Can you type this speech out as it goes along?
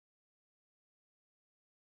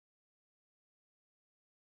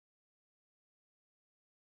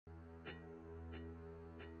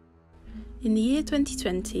In the year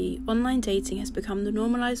 2020, online dating has become the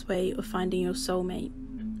normalised way of finding your soulmate.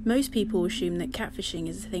 Most people assume that catfishing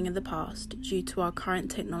is a thing of the past due to our current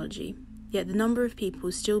technology, yet the number of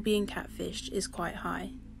people still being catfished is quite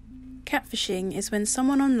high. Catfishing is when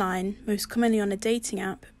someone online, most commonly on a dating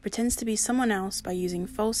app, pretends to be someone else by using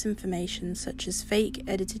false information such as fake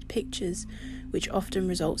edited pictures, which often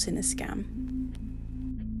results in a scam.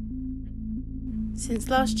 Since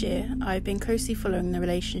last year, I've been closely following the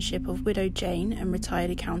relationship of widowed Jane and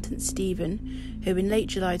retired accountant Stephen, who in late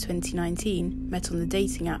July 2019 met on the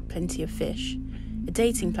dating app Plenty of Fish, a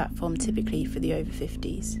dating platform typically for the over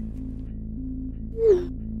 50s.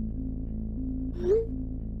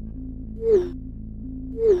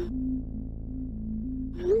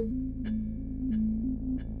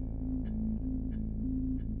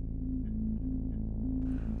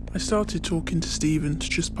 I started talking to Stephen to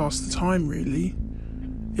just pass the time, really.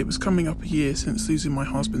 It was coming up a year since losing my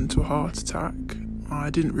husband to a heart attack. I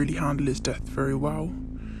didn't really handle his death very well.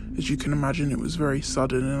 As you can imagine, it was very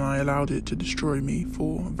sudden and I allowed it to destroy me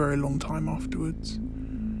for a very long time afterwards.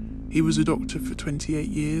 He was a doctor for 28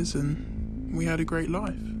 years and we had a great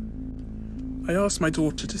life. I asked my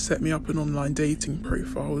daughter to set me up an online dating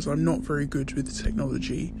profile as I'm not very good with the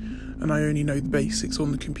technology and I only know the basics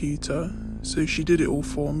on the computer, so she did it all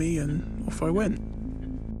for me and off I went.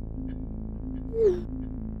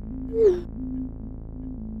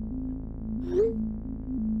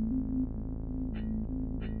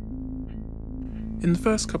 In the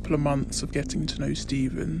first couple of months of getting to know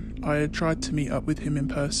Stephen, I had tried to meet up with him in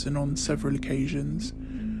person on several occasions.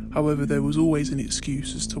 However, there was always an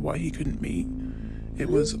excuse as to why he couldn't meet. It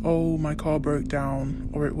was, oh, my car broke down,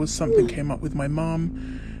 or it was something came up with my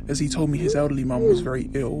mum, as he told me his elderly mum was very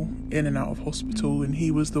ill, in and out of hospital, and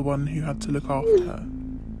he was the one who had to look after her.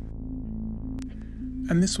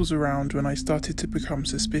 And this was around when I started to become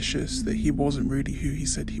suspicious that he wasn't really who he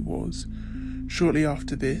said he was. Shortly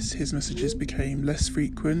after this, his messages became less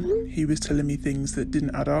frequent. He was telling me things that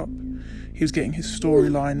didn't add up. He was getting his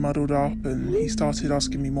storyline muddled up and he started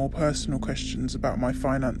asking me more personal questions about my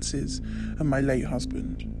finances and my late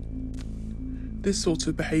husband. This sort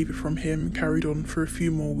of behaviour from him carried on for a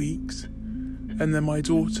few more weeks. And then my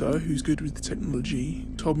daughter, who's good with the technology,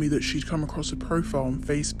 told me that she'd come across a profile on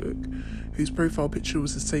Facebook whose profile picture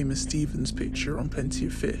was the same as Stephen's picture on Plenty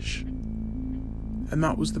of Fish. And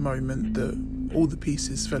that was the moment that all the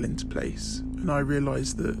pieces fell into place, and I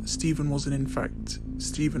realised that Stephen wasn't in fact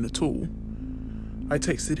Stephen at all. I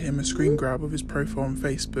texted him a screen grab of his profile on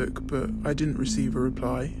Facebook, but I didn't receive a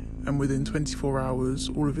reply, and within 24 hours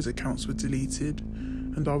all of his accounts were deleted,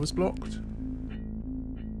 and I was blocked.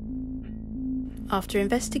 After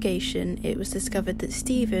investigation, it was discovered that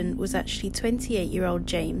Stephen was actually 28-year-old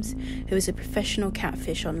James, who is a professional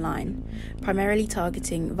catfish online, primarily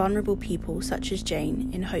targeting vulnerable people such as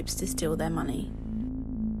Jane in hopes to steal their money.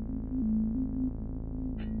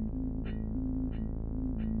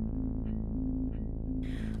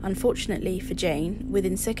 Unfortunately for Jane,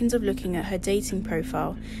 within seconds of looking at her dating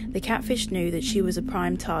profile, the catfish knew that she was a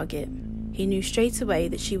prime target. He knew straight away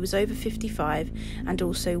that she was over 55 and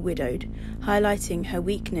also widowed, highlighting her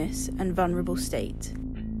weakness and vulnerable state.